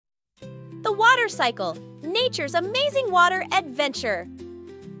The water cycle, nature's amazing water adventure.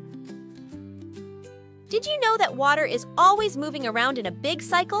 Did you know that water is always moving around in a big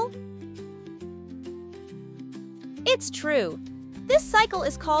cycle? It's true. This cycle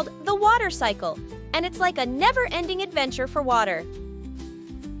is called the water cycle, and it's like a never-ending adventure for water.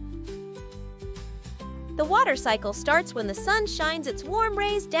 The water cycle starts when the sun shines its warm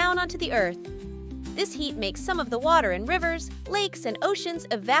rays down onto the earth. This heat makes some of the water in rivers, lakes, and oceans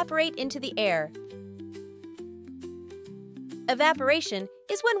evaporate into the air. Evaporation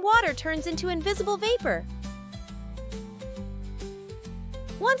is when water turns into invisible vapor.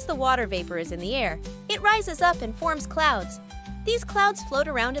 Once the water vapor is in the air, it rises up and forms clouds. These clouds float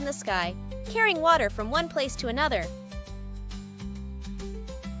around in the sky, carrying water from one place to another.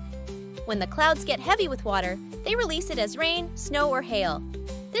 When the clouds get heavy with water, they release it as rain, snow, or hail.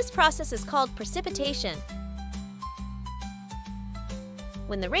 This process is called precipitation.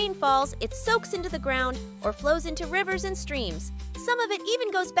 When the rain falls, it soaks into the ground or flows into rivers and streams. Some of it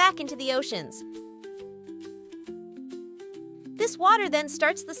even goes back into the oceans. This water then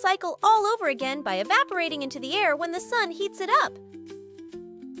starts the cycle all over again by evaporating into the air when the sun heats it up.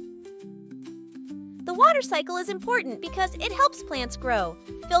 The water cycle is important because it helps plants grow,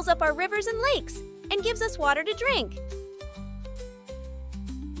 fills up our rivers and lakes, and gives us water to drink.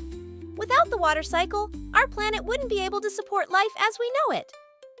 Without the water cycle, our planet wouldn't be able to support life as we know it.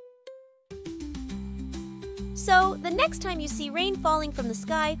 So, the next time you see rain falling from the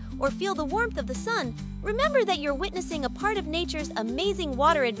sky or feel the warmth of the sun, remember that you're witnessing a part of nature's amazing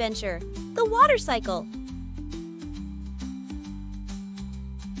water adventure, the water cycle.